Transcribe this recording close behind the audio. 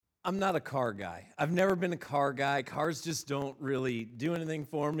I'm not a car guy. I've never been a car guy. Cars just don't really do anything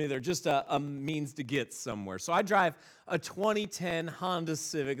for me. They're just a means to get somewhere. So I drive a 2010 Honda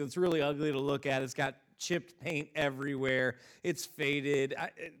Civic. It's really ugly to look at. It's got chipped paint everywhere. It's faded.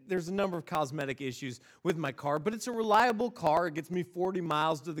 There's a number of cosmetic issues with my car, but it's a reliable car. It gets me 40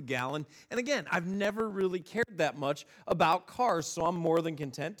 miles to the gallon. And again, I've never really cared that much about cars, so I'm more than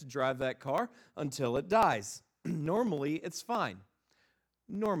content to drive that car until it dies. Normally, it's fine.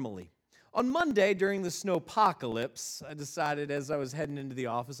 Normally. On Monday, during the snowpocalypse, I decided as I was heading into the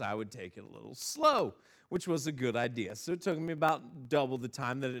office, I would take it a little slow, which was a good idea. So it took me about double the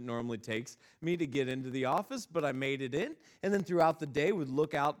time that it normally takes me to get into the office, but I made it in. And then throughout the day, would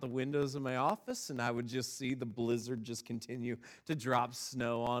look out the windows of my office, and I would just see the blizzard just continue to drop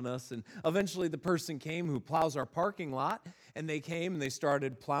snow on us. And eventually, the person came who plows our parking lot, and they came and they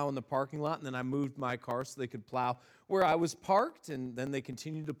started plowing the parking lot, and then I moved my car so they could plow where I was parked, and then they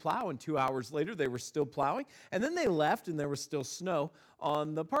continued to plow, and 2 hours later, they were still plowing, and then they left, and there was still snow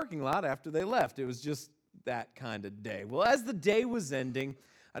on the parking lot after they left. It was just that kind of day. Well, as the day was ending,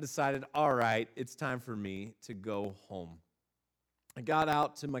 I decided, all right, it's time for me to go home. I got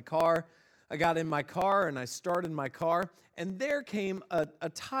out to my car, I got in my car, and I started my car, and there came a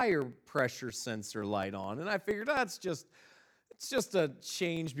tire pressure sensor light on, and I figured, it's just a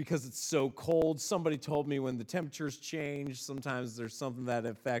change because it's so cold. Somebody told me when the temperatures change, sometimes there's something that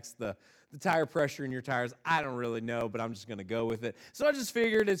affects the tire pressure in your tires. I don't really know, but I'm just going to go with it. So I just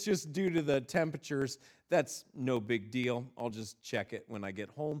figured it's just due to the temperatures. That's no big deal. I'll just check it when I get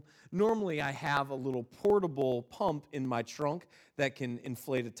home. Normally, I have a little portable pump in my trunk that can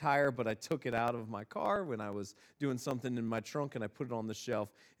inflate a tire, but I took it out of my car when I was doing something in my trunk, and I put it on the shelf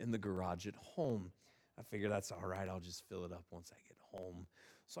in the garage at home. I figured that's all right. I'll just fill it up once I get home.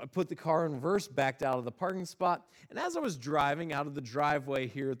 So I put the car in reverse, backed out of the parking spot, and as I was driving out of the driveway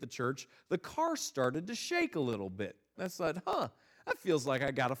here at the church, the car started to shake a little bit. I said, that feels like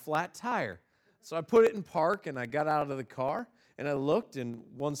I got a flat tire. So I put it in park, and I got out of the car, and I looked, and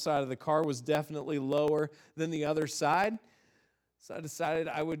one side of the car was definitely lower than the other side. So I decided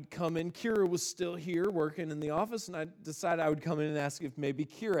I would come in. Kira was still here working in the office, and I decided I would come in and ask if maybe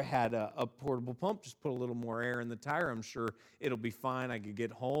Kira had a portable pump, just put a little more air in the tire. I'm sure it'll be fine. I could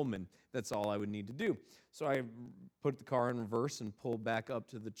get home, and that's all I would need to do. So I put the car in reverse and pulled back up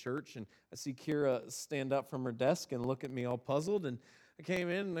to the church, and I see Kira stand up from her desk and look at me all puzzled, and I came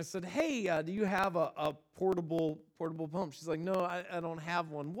in and I said, hey, do you have a portable pump? She's like, no, I don't have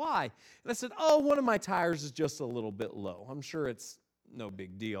one. Why? And I said, one of my tires is just a little bit low. I'm sure it's no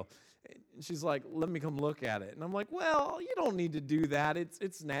big deal. And she's like, let me come look at it. And I'm like, well, you don't need to do that.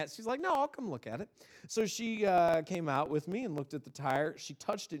 It's Nat. She's like, no, I'll come look at it. So she came out with me and looked at the tire. She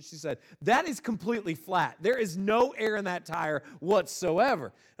touched it. She said, that is completely flat. There is no air in that tire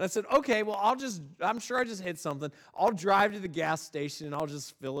whatsoever. And I said, okay, well, I'm sure I just hit something. I'll drive to the gas station and I'll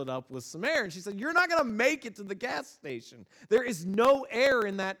just fill it up with some air. And she said, you're not going to make it to the gas station. There is no air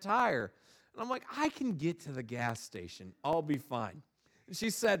in that tire. And I'm like, I can get to the gas station. I'll be fine. And she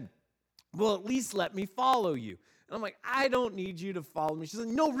said, well, at least let me follow you. And I'm like, I don't need you to follow me. She's like,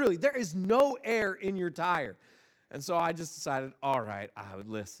 no, really, there is no air in your tire. And so I just decided, all right, I would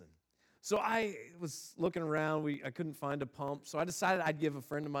listen. So I was looking around. I couldn't find a pump. So I decided I'd give a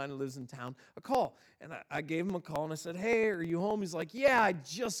friend of mine who lives in town a call. And I gave him a call, and I said, hey, are you home? He's like, yeah, I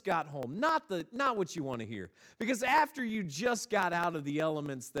just got home. Not what you want to hear. Because after you just got out of the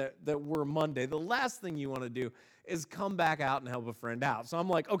elements that were Monday, the last thing you want to do is come back out and help a friend out. So I'm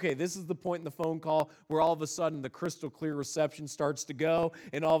like, okay, this is the point in the phone call where all of a sudden the crystal clear reception starts to go,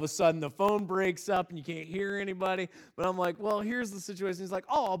 and all of a sudden the phone breaks up and you can't hear anybody. But I'm like, well, here's the situation. He's like,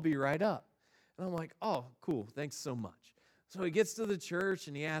 I'll be right up. And I'm like, oh, cool, thanks so much. So he gets to the church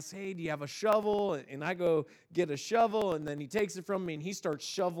and he asks, hey, do you have a shovel? And I go get a shovel, and then he takes it from me and he starts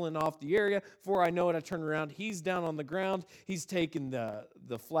shoveling off the area. Before I know it, I turn around. He's down on the ground. He's taking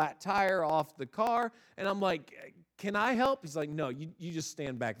the flat tire off the car. And I'm like, can I help? He's like, no, you just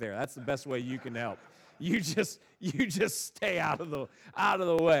stand back there. That's the best way you can help. You just stay out of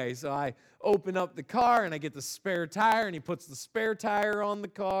the way. So I open up the car and I get the spare tire, and he puts the spare tire on the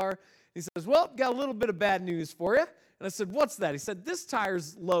car. He says, well, got a little bit of bad news for you. And I said, what's that? He said, this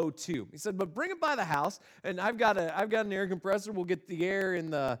tire's low too. He said, but bring it by the house, and I've got an air compressor. We'll get the air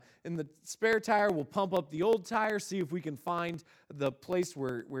in the spare tire. We'll pump up the old tire, see if we can find the place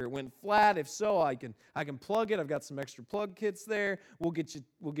where it went flat. If so, I can plug it. I've got some extra plug kits there. We'll get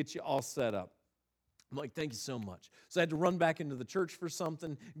you all set up. I'm like, thank you so much. So I had to run back into the church for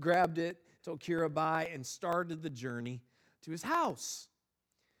something, grabbed it, told Kira bye, and started the journey to his house.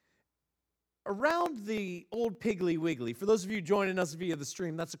 around the old Piggly Wiggly, for those of you joining us via the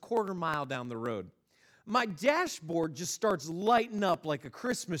stream, that's a quarter mile down the road. My dashboard just starts lighting up like a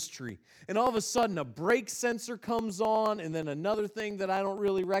Christmas tree. And all of a sudden, a brake sensor comes on, and then another thing that I don't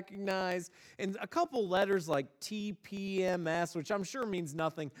really recognize, and a couple letters like TPMS, which I'm sure means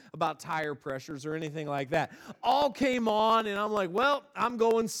nothing about tire pressures or anything like that, all came on, and I'm like, well, I'm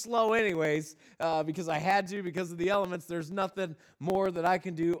going slow anyways, because I had to, because of the elements. There's nothing more that I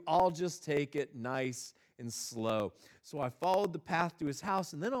can do. I'll just take it nice and slow. So I followed the path to his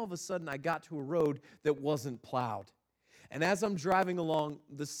house, and then all of a sudden I got to a road that wasn't plowed. And as I'm driving along,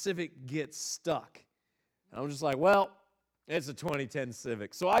 the Civic gets stuck. And I'm just like, well, it's a 2010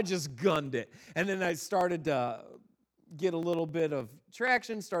 Civic. So I just gunned it. And then I started to get a little bit of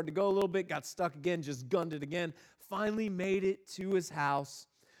traction, started to go a little bit, got stuck again, just gunned it again. Finally made it to his house,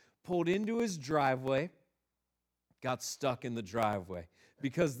 pulled into his driveway, got stuck in the driveway,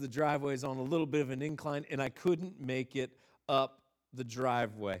 because the driveway is on a little bit of an incline, and I couldn't make it up the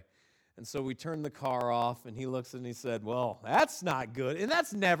driveway. And so we turned the car off, and he looks and he said, well, that's not good. And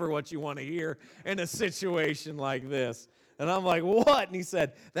that's never what you want to hear in a situation like this. And I'm like, what? And he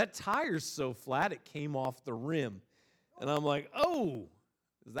said, that tire's so flat, it came off the rim. And I'm like, oh,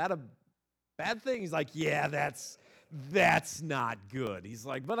 is that a bad thing? He's like, yeah, that's not good. He's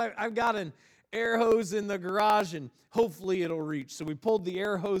like, but I've got an air hose in the garage, and hopefully it'll reach. So we pulled the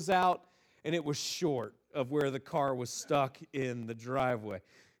air hose out, and it was short of where the car was stuck in the driveway.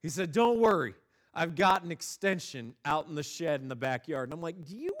 He said, don't worry, I've got an extension out in the shed in the backyard. And I'm like,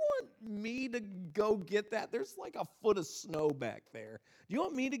 do you want me to go get that? There's like a foot of snow back there. Do you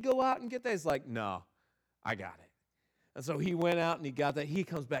want me to go out and get that? He's like, no, I got it. And so he went out and he got that. He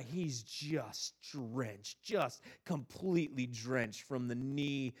comes back. He's just drenched, just completely drenched from the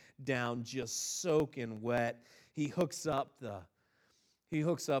knee down, just soaking wet. He hooks up the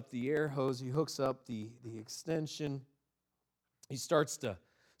air hose. He hooks up the extension. He starts to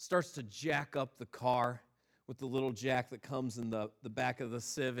jack up the car with the little jack that comes in the back of the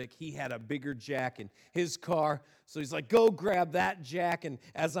Civic. He had a bigger jack in his car. So he's like, go grab that jack. And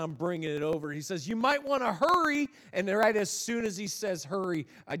as I'm bringing it over, he says, you might want to hurry. And right as soon as he says hurry,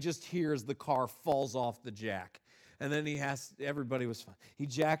 I just hear as the car falls off the jack. And then everybody was fine. He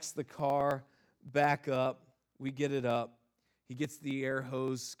jacks the car back up. We get it up. He gets the air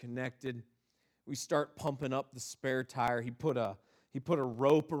hose connected. We start pumping up the spare tire. He put a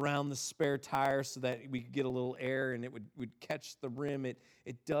rope around the spare tire so that we could get a little air and it would catch the rim. It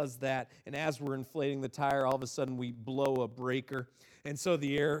does that. And as we're inflating the tire, all of a sudden we blow a breaker. And so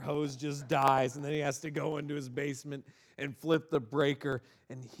the air hose just dies. And then he has to go into his basement and flip the breaker.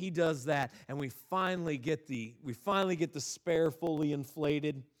 And he does that. And we finally get the spare fully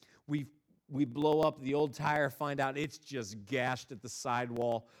inflated. We blow up the old tire, find out it's just gashed at the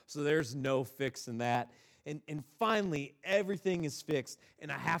sidewall. So there's no fixing that. And finally, everything is fixed,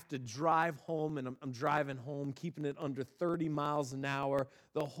 and I have to drive home, and I'm driving home, keeping it under 30 miles an hour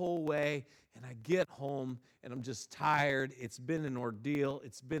the whole way, and I get home, and I'm just tired. It's been an ordeal.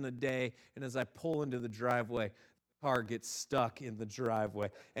 It's been a day, and as I pull into the driveway, the car gets stuck in the driveway,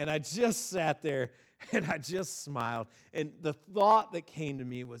 and I just sat there, and I just smiled, and the thought that came to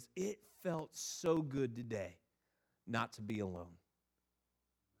me was, it felt so good today not to be alone.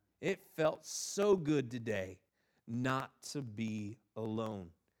 It felt so good today not to be alone,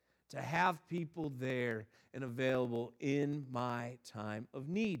 to have people there and available in my time of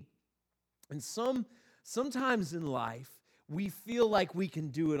need. And sometimes in life, we feel like we can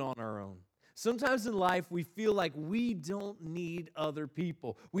do it on our own. Sometimes in life, we feel like we don't need other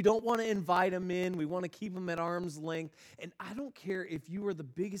people. We don't want to invite them in. We want to keep them at arm's length. And I don't care if you are the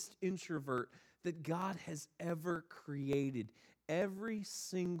biggest introvert that God has ever created. Every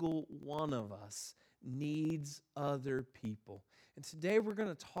single one of us needs other people. And today we're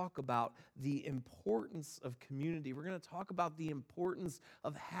going to talk about the importance of community. We're going to talk about the importance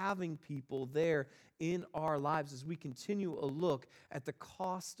of having people there in our lives as we continue a look at the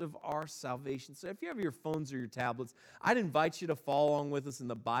cost of our salvation. So if you have your phones or your tablets, I'd invite you to follow along with us in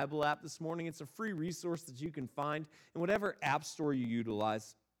the Bible app this morning. It's a free resource that you can find in whatever app store you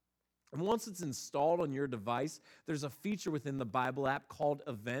utilize. And once it's installed on your device, there's a feature within the Bible app called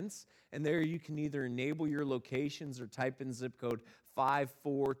Events, and there you can either enable your locations or type in zip code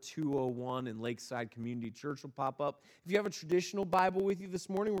 54201 and Lakeside Community Church will pop up. If you have a traditional Bible with you this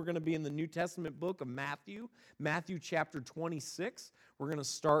morning, we're going to be in the New Testament book of Matthew chapter 26. We're going to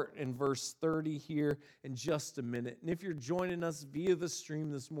start in verse 30 here in just a minute. And if you're joining us via the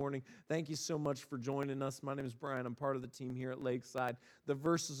stream this morning, thank you so much for joining us. My name is Brian. I'm part of the team here at Lakeside. The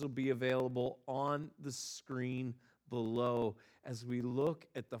verses will be available on the screen below as we look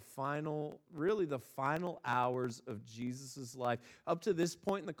at the final hours of Jesus' life. Up to this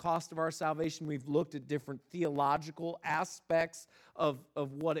point in the cost of our salvation, we've looked at different theological aspects of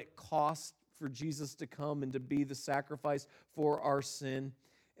what it cost for Jesus to come and to be the sacrifice for our sin.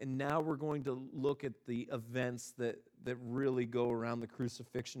 And now we're going to look at the events that really go around the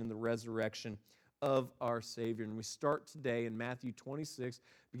crucifixion and the resurrection of our Savior. And we start today in Matthew 26,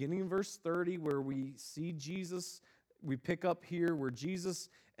 beginning in verse 30, where we see Jesus. We pick up here where Jesus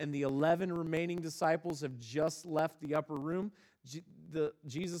and the 11 remaining disciples have just left the upper room.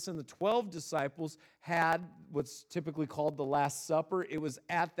 Jesus and the 12 disciples had what's typically called the Last Supper. It was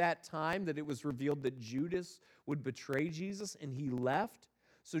at that time that it was revealed that Judas would betray Jesus, and he left.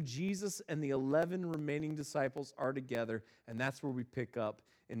 So Jesus and the 11 remaining disciples are together, and that's where we pick up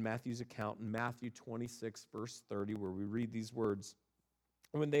in Matthew's account in Matthew 26, verse 30, where we read these words.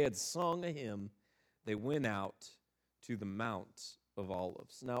 When they had sung a hymn, they went out to the Mount of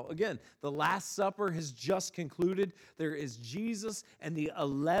Olives. Now, again, the Last Supper has just concluded. There is Jesus and the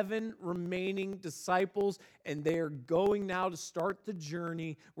 11 remaining disciples, and they are going now to start the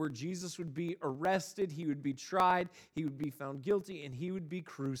journey where Jesus would be arrested, he would be tried, he would be found guilty, and he would be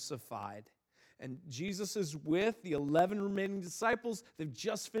crucified. And Jesus is with the 11 remaining disciples. They've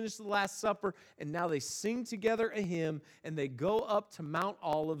just finished the Last Supper, and now they sing together a hymn, and they go up to Mount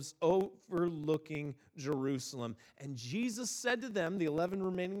Olives overlooking Jerusalem. And Jesus said to them, the 11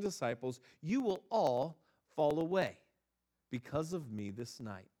 remaining disciples, "You will all fall away because of me this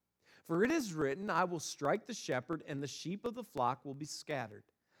night. For it is written, I will strike the shepherd, and the sheep of the flock will be scattered.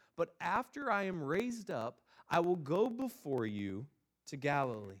 But after I am raised up, I will go before you to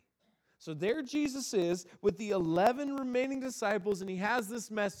Galilee." So there Jesus is with the 11 remaining disciples, and he has this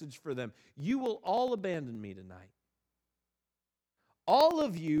message for them. You will all abandon me tonight. All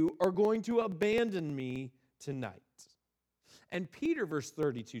of you are going to abandon me tonight. And Peter, verse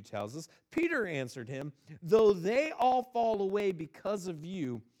 32 tells us, Peter answered him, though they all fall away because of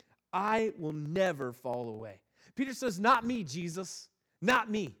you, I will never fall away. Peter says, not me, Jesus, not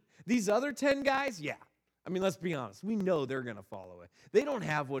me. These other 10 guys, yeah. I mean, let's be honest. We know they're going to fall away. They don't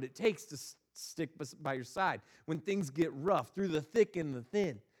have what it takes to stick by your side when things get rough, through the thick and the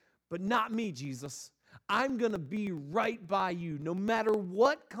thin. But not me, Jesus. I'm going to be right by you. No matter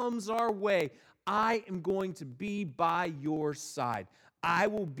what comes our way, I am going to be by your side. I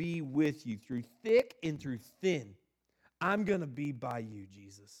will be with you through thick and through thin. I'm going to be by you,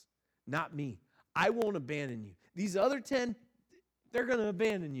 Jesus. Not me. I won't abandon you. These other 10, they're going to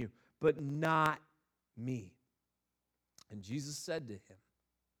abandon you, but not me. And Jesus said to him,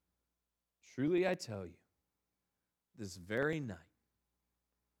 truly I tell you, this very night,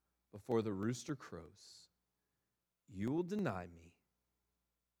 before the rooster crows, you will deny me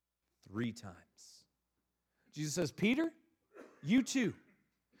 3 times. Jesus says, Peter, you too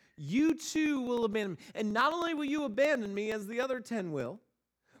will abandon me. And not only will you abandon me as the other 10 will,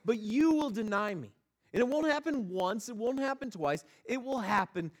 but you will deny me. And it won't happen once, it won't happen twice, it will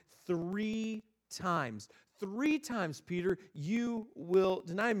happen 3 times. 3 times, Peter, you will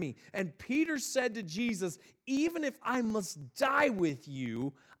deny me. And Peter said to Jesus, even if I must die with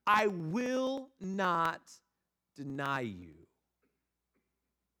you, I will not deny you.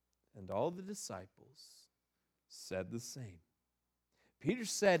 And all the disciples said the same. Peter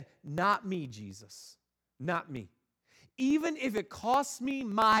said, not me, Jesus, not me. Even if it costs me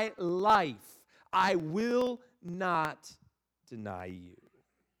my life, I will not deny you.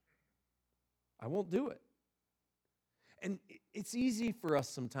 I won't do it. And it's easy for us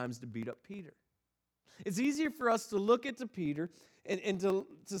sometimes to beat up Peter. It's easier for us to look at Peter and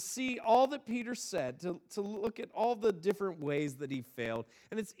to see all that Peter said, to look at all the different ways that he failed.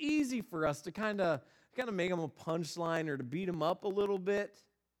 And it's easy for us to kind of make him a punchline or to beat him up a little bit.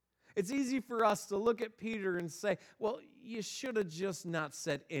 It's easy for us to look at Peter and say, well, you should have just not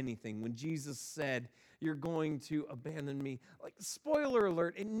said anything when Jesus said, you're going to abandon me. Like, spoiler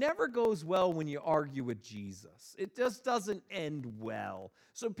alert, it never goes well when you argue with Jesus. It just doesn't end well.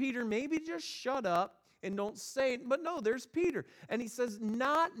 So Peter, maybe just shut up and don't say it. But no, there's Peter. And he says,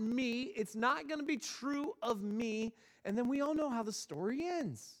 not me. It's not going to be true of me. And then we all know how the story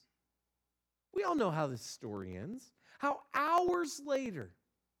ends. We all know how this story ends. How hours later,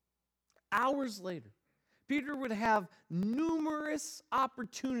 Peter would have numerous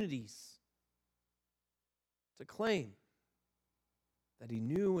opportunities to claim that he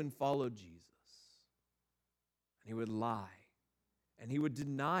knew and followed Jesus. And he would lie. And he would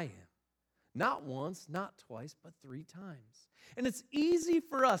deny him. Not once, not twice, but 3 times. And it's easy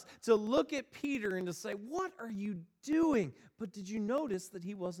for us to look at Peter and to say, what are you doing? But did you notice that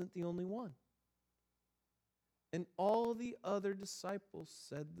he wasn't the only one? And all the other disciples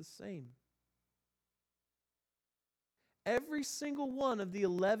said the same. Every single one of the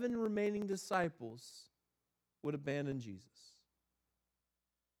 11 remaining disciples would abandon Jesus.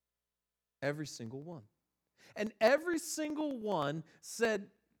 Every single one. And every single one said,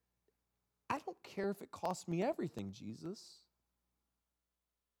 I don't care if it costs me everything, Jesus.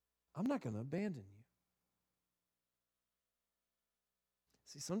 I'm not going to abandon you.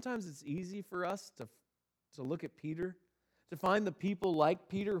 See, sometimes it's easy for us to look at Peter, to find the people like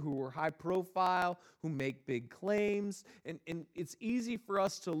Peter who are high profile, who make big claims, and it's easy for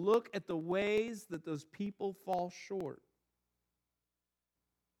us to look at the ways that those people fall short.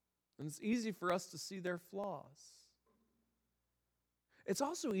 And it's easy for us to see their flaws. It's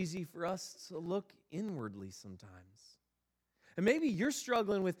also easy for us to look inwardly sometimes. And maybe you're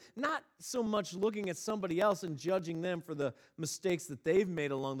struggling with not so much looking at somebody else and judging them for the mistakes that they've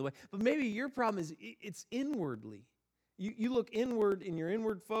made along the way, but maybe your problem is it's inwardly. You look inward and you're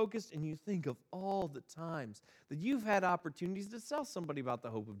inward focused and you think of all the times that you've had opportunities to tell somebody about the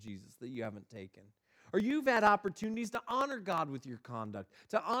hope of Jesus that you haven't taken. Or you've had opportunities to honor God with your conduct,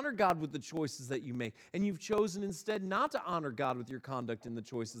 to honor God with the choices that you make, and you've chosen instead not to honor God with your conduct and the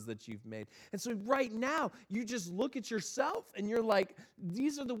choices that you've made. And so right now, you just look at yourself and you're like,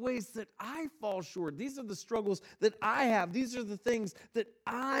 these are the ways that I fall short. These are the struggles that I have. These are the things that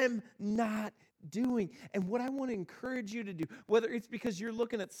I'm not doing. And what I want to encourage you to do, whether it's because you're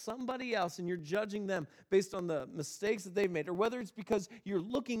looking at somebody else and you're judging them based on the mistakes that they've made, or whether it's because you're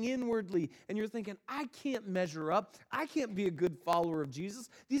looking inwardly and you're thinking, I can't measure up, I can't be a good follower of Jesus.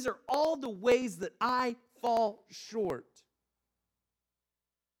 These are all the ways that I fall short.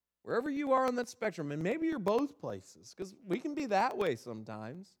 Wherever you are on that spectrum, and maybe you're both places, because we can be that way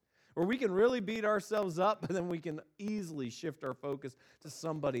sometimes, or we can really beat ourselves up, and then we can easily shift our focus to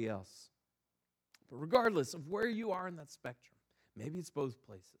somebody else. But regardless of where you are in that spectrum, maybe it's both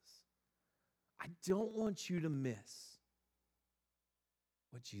places, I don't want you to miss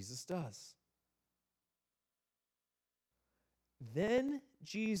what Jesus does. Then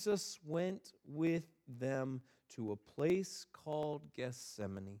Jesus went with them to a place called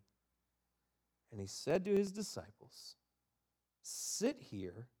Gethsemane, and he said to his disciples, sit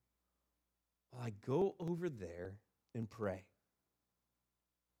here while I go over there and pray.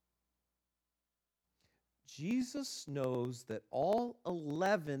 Jesus knows that all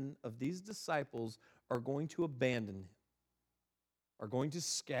 11 of these disciples are going to abandon him, are going to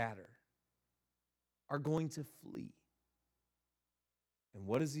scatter, are going to flee. And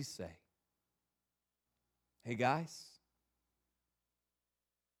what does he say? Hey guys,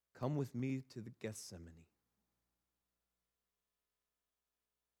 come with me to the Gethsemane.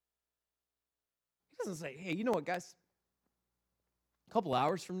 He doesn't say, hey, you know what, guys? A couple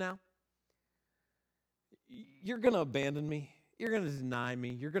hours from now, you're going to abandon me. You're going to deny me.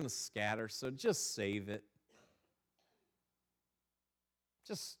 You're going to scatter. So just save it.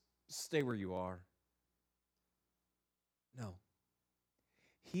 Just stay where you are. No.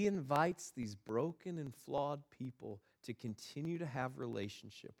 He invites these broken and flawed people to continue to have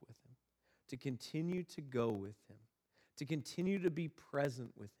relationship with him, to continue to go with him, to continue to be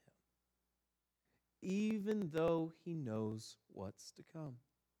present with him, even though he knows what's to come.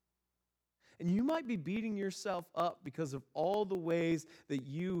 And you might be beating yourself up because of all the ways that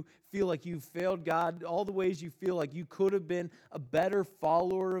you feel like you failed God, all the ways you feel like you could have been a better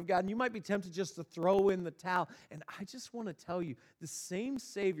follower of God. And you might be tempted just to throw in the towel. And I just want to tell you, the same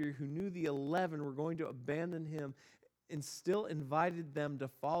Savior who knew the 11 were going to abandon him and still invited them to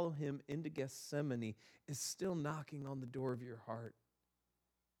follow him into Gethsemane is still knocking on the door of your heart.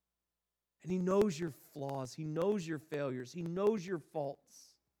 And he knows your flaws. He knows your failures. He knows your faults.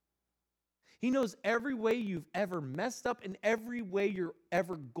 He knows every way you've ever messed up and every way you're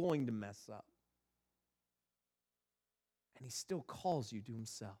ever going to mess up. And he still calls you to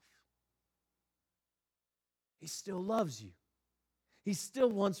himself. He still loves you. He still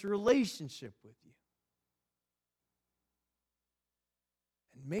wants a relationship with you.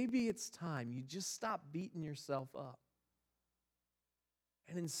 And maybe it's time you just stop beating yourself up.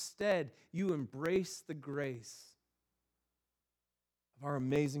 And instead, you embrace the grace of our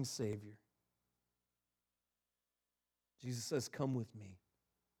amazing Savior. Jesus says, come with me.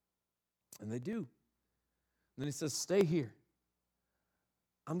 And they do. And then he says, stay here.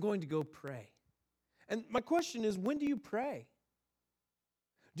 I'm going to go pray. And my question is, when do you pray?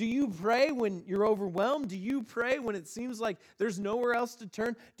 Do you pray when you're overwhelmed? Do you pray when it seems like there's nowhere else to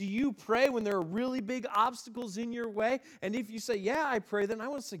turn? Do you pray when there are really big obstacles in your way? And if you say, yeah, I pray, then I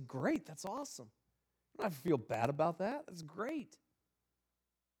want to say, great, that's awesome. I don't have to feel bad about that. That's great.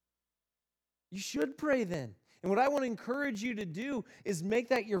 You should pray then. And what I want to encourage you to do is make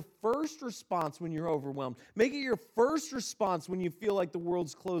that your first response when you're overwhelmed. Make it your first response when you feel like the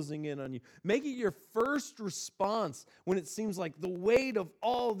world's closing in on you. Make it your first response when it seems like the weight of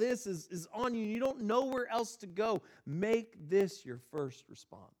all this is on you and you don't know where else to go. Make this your first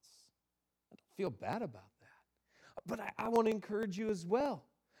response. I don't feel bad about that. But I want to encourage you as well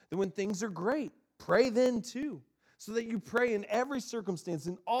that when things are great, pray then too. So that you pray in every circumstance,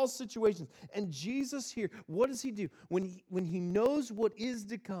 in all situations. And Jesus here, what does he do? When he knows what is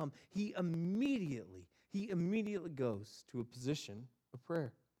to come, he immediately goes to a position of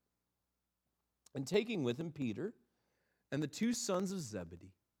prayer. And taking with him Peter and the two sons of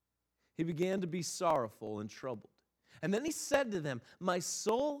Zebedee, he began to be sorrowful and troubled. And then he said to them, "My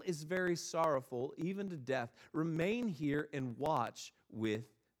soul is very sorrowful, even to death. Remain here and watch with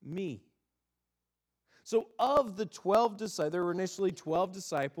me." So of the 12 disciples, there were initially 12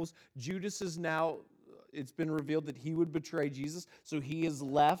 disciples. Judas is now, it's been revealed that he would betray Jesus. So he is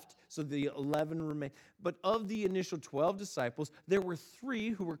left, so the 11 remain. But of the initial 12 disciples, there were 3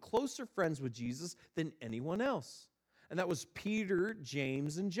 who were closer friends with Jesus than anyone else. And that was Peter,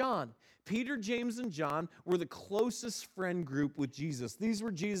 James, and John. Peter, James, and John were the closest friend group with Jesus. These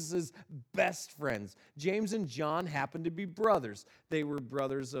were Jesus' best friends. James and John happened to be brothers. They were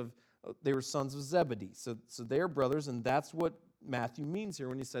sons of Zebedee. So they're brothers, and that's what Matthew means here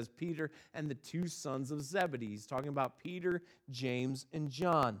when he says Peter and the two sons of Zebedee. He's talking about Peter, James, and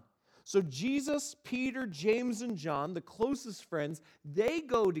John. So Jesus, Peter, James, and John, the closest friends, they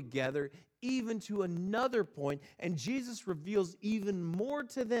go together even to another point, and Jesus reveals even more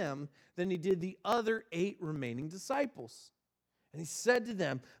to them than he did the other 8 remaining disciples. And he said to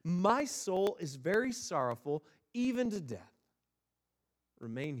them, "My soul is very sorrowful, even to death.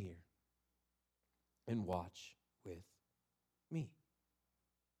 Remain here and watch with me."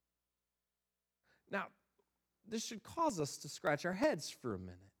 Now, this should cause us to scratch our heads for a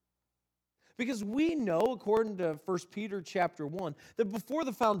minute. Because we know, according to 1 Peter chapter 1, that before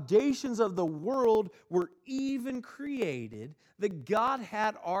the foundations of the world were even created, that God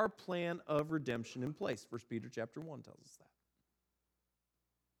had our plan of redemption in place. 1 Peter chapter 1 tells us that.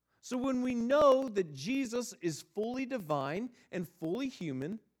 So when we know that Jesus is fully divine and fully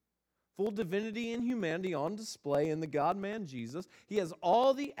human, full divinity and humanity on display in the God-man Jesus. He has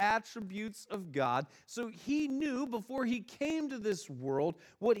all the attributes of God. So he knew before he came to this world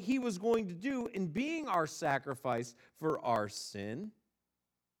what he was going to do in being our sacrifice for our sin.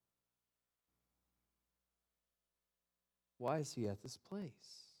 Why is he at this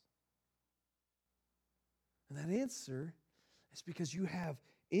place? And that answer is because you have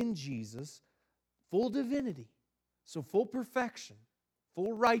in Jesus full divinity, so full perfection,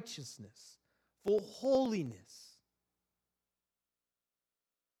 full righteousness, full holiness,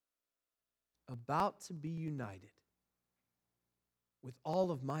 about to be united with all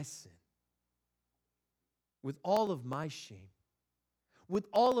of my sin, with all of my shame, with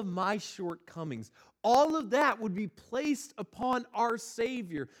all of my shortcomings. All of that would be placed upon our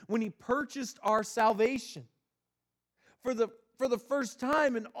Savior when he purchased our salvation. For the first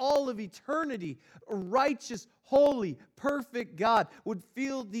time in all of eternity, a righteous, holy, perfect God would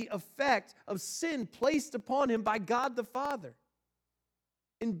feel the effect of sin placed upon him by God the Father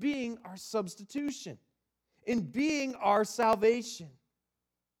in being our substitution, in being our salvation.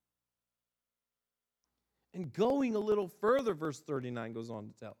 And going a little further, verse 39 goes on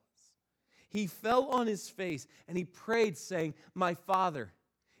to tell us. He fell on his face and he prayed, saying, "My Father,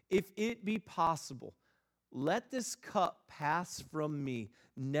 if it be possible, let this cup pass from me.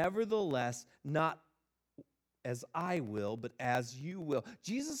 Nevertheless, not as I will, but as you will."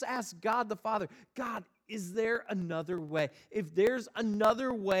 Jesus asked God the Father, "God, is there another way? If there's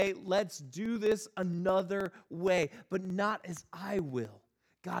another way, let's do this another way, but not as I will.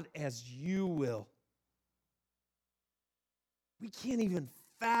 God, as you will." We can't even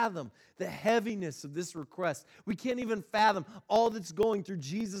fathom the heaviness of this request. We can't even fathom all that's going through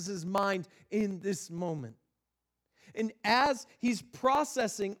Jesus' mind in this moment. And as he's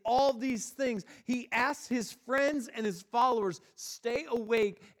processing all these things, he asks his friends and his followers, "Stay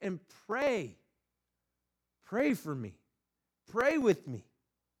awake and pray. Pray for me. Pray with me."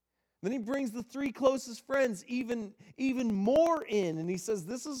 Then he brings the 3 closest friends even more in, and he says,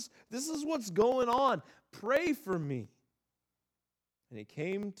 this is what's going on. Pray for me. And he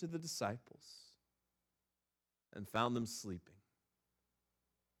came to the disciples and found them sleeping.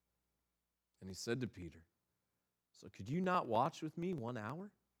 And he said to Peter, "So could you not watch with me 1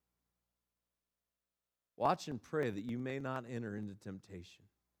 hour? Watch and pray that you may not enter into temptation.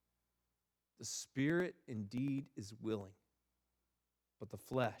 The spirit indeed is willing, but the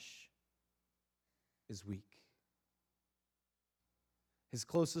flesh is weak." his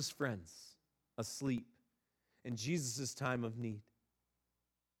closest friends, asleep in Jesus' time of need.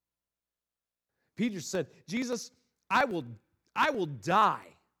 Peter said, Jesus, I will die.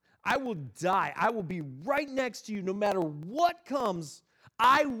 I will die. I will be right next to you no matter what comes.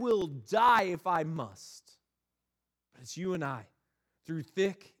 I will die if I must. But it's you and I, through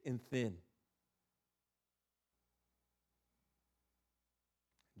thick and thin.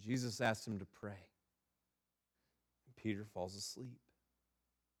 Jesus asked him to pray. And Peter falls asleep.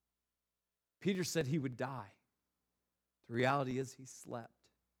 Peter said he would die. The reality is he slept.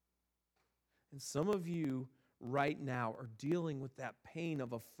 And some of you right now are dealing with that pain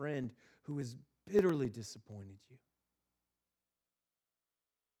of a friend who has bitterly disappointed you.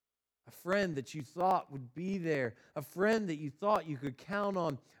 A friend that you thought would be there. A friend that you thought you could count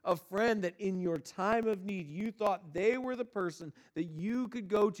on. A friend that in your time of need, you thought they were the person that you could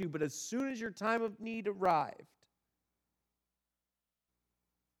go to. But as soon as your time of need arrived, it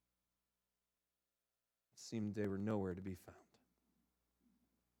seemed they were nowhere to be found.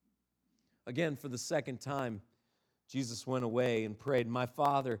 Again, for the second time, Jesus went away and prayed, "My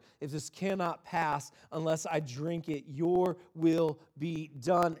Father, if this cannot pass unless I drink it, your will be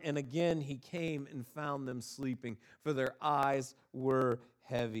done." And again he came and found them sleeping, for their eyes were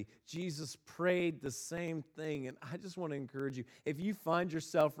heavy. Jesus prayed the same thing. And I just want to encourage you, if you find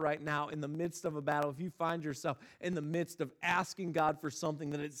yourself right now in the midst of a battle, if you find yourself in the midst of asking God for something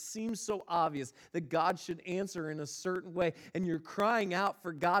that it seems so obvious that God should answer in a certain way, and you're crying out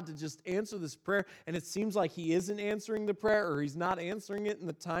for God to just answer this prayer, and it seems like he isn't answering the prayer, or he's not answering it in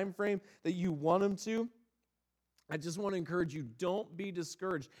the time frame that you want him to, I just want to encourage you, don't be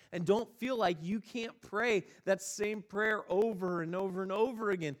discouraged, and don't feel like you can't pray that same prayer over and over and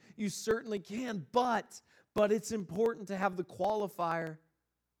over again. You certainly can, but it's important to have the qualifier,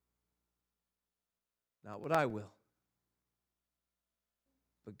 not what I will,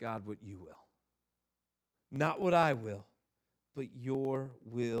 but God, what you will. Not what I will, but your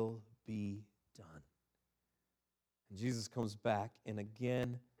will be done. And Jesus comes back, and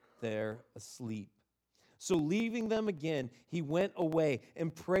again they're asleep. So leaving them again, he went away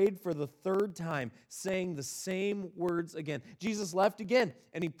and prayed for the third time, saying the same words again. Jesus left again,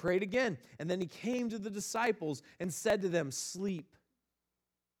 and he prayed again. And then he came to the disciples and said to them, "Sleep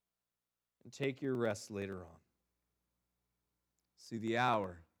and take your rest later on. See, the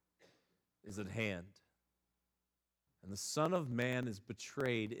hour is at hand, and the Son of Man is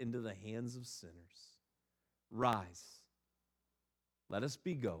betrayed into the hands of sinners. Rise, let us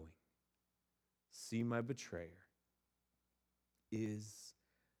be going. See, my betrayer is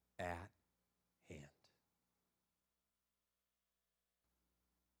at hand."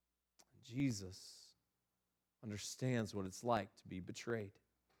 Jesus understands what it's like to be betrayed.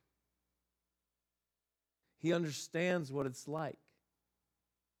 He understands what it's like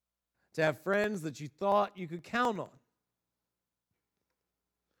to have friends that you thought you could count on,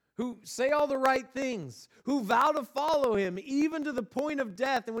 who say all the right things, who vow to follow him even to the point of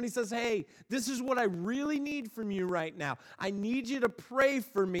death. And when he says, "Hey, this is what I really need from you right now. I need you to pray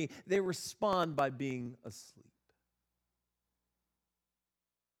for me," they respond by being asleep.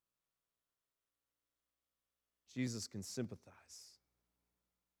 Jesus can sympathize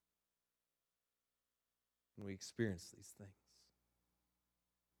when we experience these things.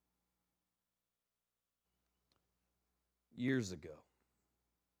 Years ago,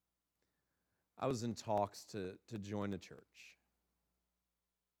 I was in talks to join a church.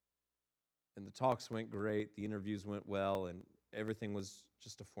 And the talks went great, the interviews went well, and everything was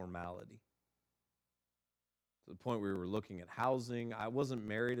just a formality. To the point where we were looking at housing. I wasn't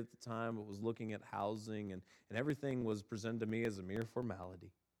married at the time, but was looking at housing, and everything was presented to me as a mere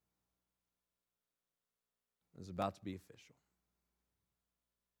formality. It was about to be official.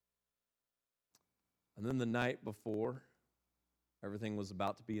 And then the night before, everything was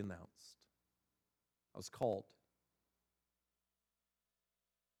about to be announced. I was called.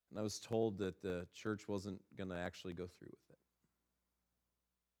 And I was told that the church wasn't going to actually go through with it.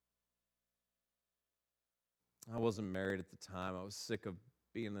 I wasn't married at the time. I was sick of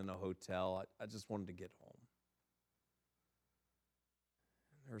being in a hotel. I just wanted to get home.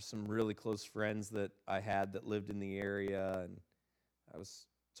 There were some really close friends that I had that lived in the area, and I was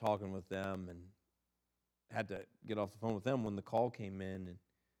talking with them and had to get off the phone with them when the call came in, and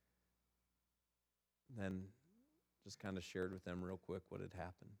then just kind of shared with them real quick what had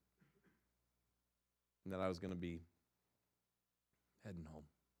happened, and that I was going to be heading home.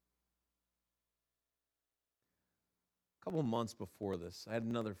 A couple of months before this, I had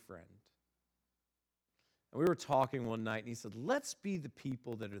another friend, and we were talking one night, and he said, "Let's be the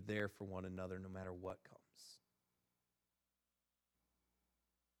people that are there for one another no matter what comes."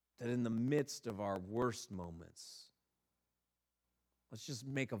 that in the midst of our worst moments, let's just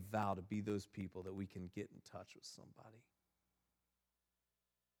make a vow to be those people that we can get in touch with somebody.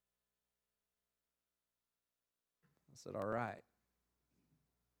 I said, all right.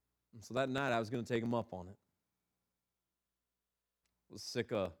 And so that night I was going to take him up on it. I was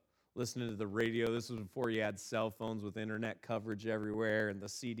sick of listening to the radio. This was before you had cell phones with internet coverage everywhere, and the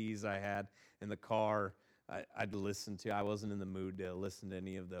CDs I had in the car I'd listen to. I wasn't in the mood to listen to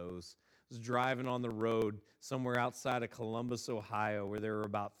any of those. I was driving on the road somewhere outside of Columbus, Ohio, where there were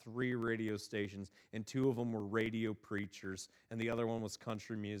about 3 radio stations, and 2 of them were radio preachers, and the other one was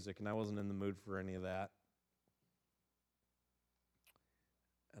country music, and I wasn't in the mood for any of that.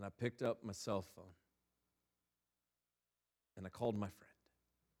 And I picked up my cell phone, and I called my friend.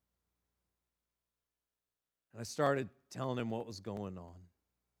 And I started telling him what was going on.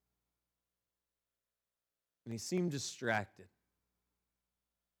 And he seemed distracted.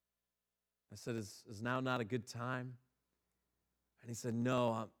 I said, is now not a good time? And he said,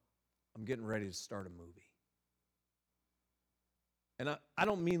 no, I'm getting ready to start a movie. And I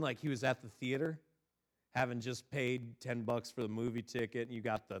don't mean like he was at the theater, having just paid $10 for the movie ticket, and you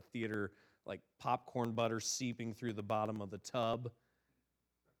got the theater like popcorn butter seeping through the bottom of the tub.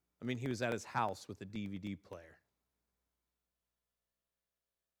 I mean, he was at his house with a DVD player.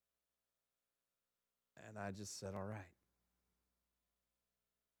 And I just said, all right.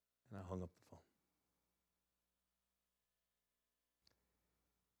 And I hung up the phone.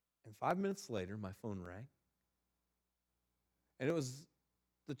 And 5 minutes later, my phone rang. And it was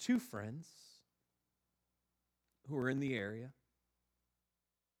the 2 friends who were in the area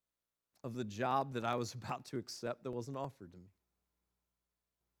of the job that I was about to accept that wasn't offered to me.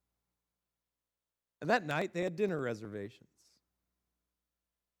 And that night, they had dinner reservations.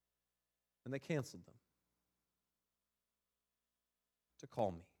 And they canceled them to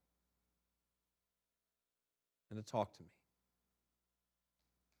call me and to talk to me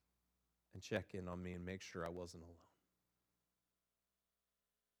and check in on me and make sure I wasn't alone.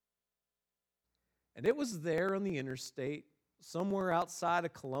 And it was there on the interstate, somewhere outside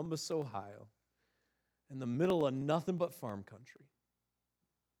of Columbus, Ohio, in the middle of nothing but farm country,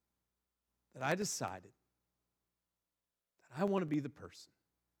 that I decided that I want to be the person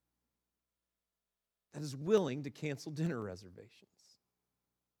that is willing to cancel dinner reservations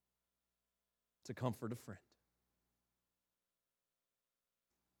to comfort a friend.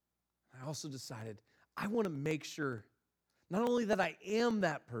 I also decided I want to make sure not only that I am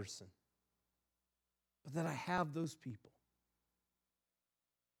that person, but that I have those people.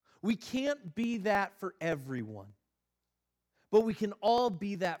 We can't be that for everyone, but we can all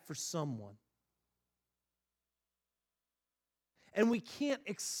be that for someone. And we can't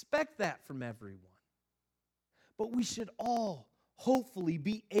expect that from everyone, but we should all hopefully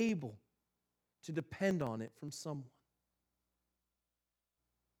be able to depend on it from someone.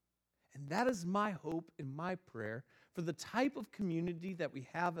 And that is my hope and my prayer for the type of community that we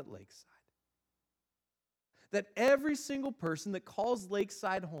have at Lakeside. That every single person that calls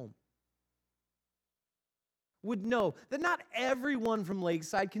Lakeside home would know that not everyone from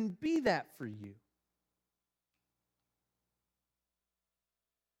Lakeside can be that for you.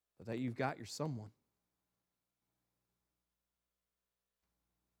 But that you've got your someone.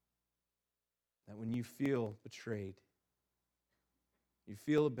 That when you feel betrayed, you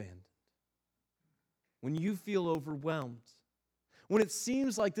feel abandoned, when you feel overwhelmed, when it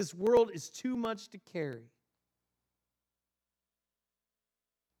seems like this world is too much to carry,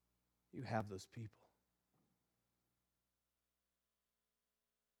 you have those people.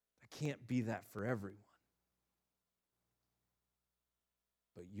 I can't be that for everyone,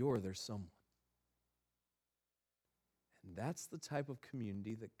 but you're their someone. And that's the type of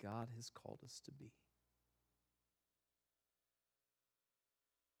community that God has called us to be.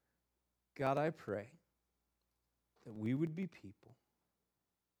 God, I pray that we would be people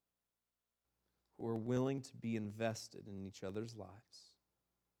who are willing to be invested in each other's lives.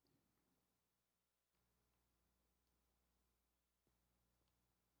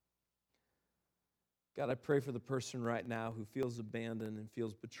 God, I pray for the person right now who feels abandoned and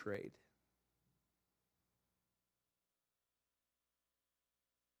feels betrayed.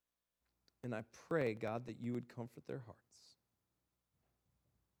 And I pray, God, that you would comfort their hearts.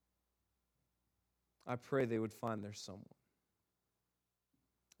 I pray they would find their someone.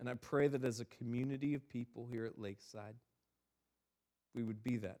 And I pray that as a community of people here at Lakeside, we would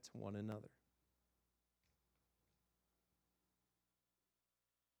be that to one another.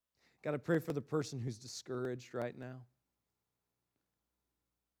 God, I pray for the person who's discouraged right now.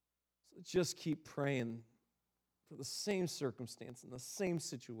 So just keep praying for the same circumstance, in the same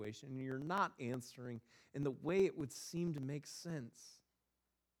situation, and you're not answering in the way it would seem to make sense,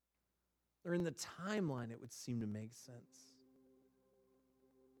 or in the timeline it would seem to make sense.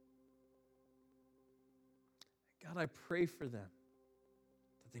 God, I pray for them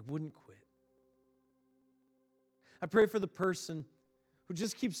that they wouldn't quit. I pray for the person who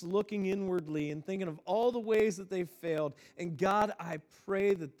just keeps looking inwardly and thinking of all the ways that they've failed. And God, I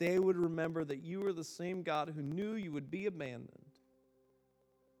pray that they would remember that you are the same God who knew you would be abandoned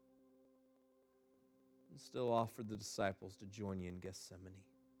and still offered the disciples to join you in Gethsemane.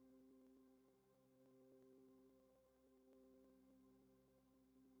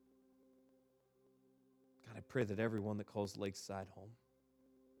 God, I pray that everyone that calls Lakeside home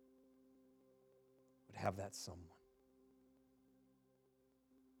would have that someone.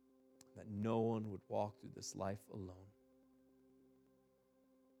 That no one would walk through this life alone.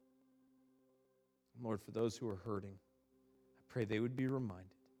 Lord, for those who are hurting, I pray they would be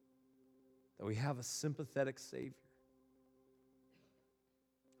reminded that we have a sympathetic Savior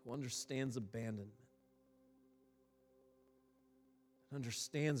who understands abandonment,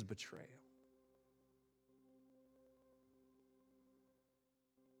 understands betrayal.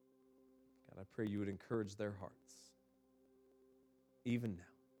 God, I pray you would encourage their hearts, even now,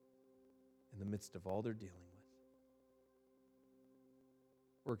 in the midst of all they're dealing with.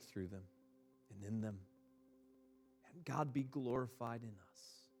 Work through them and in them. And God, be glorified in us.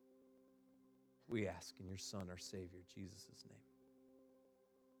 We ask in your Son, our Savior, Jesus' name.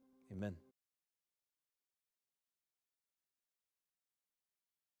 Amen.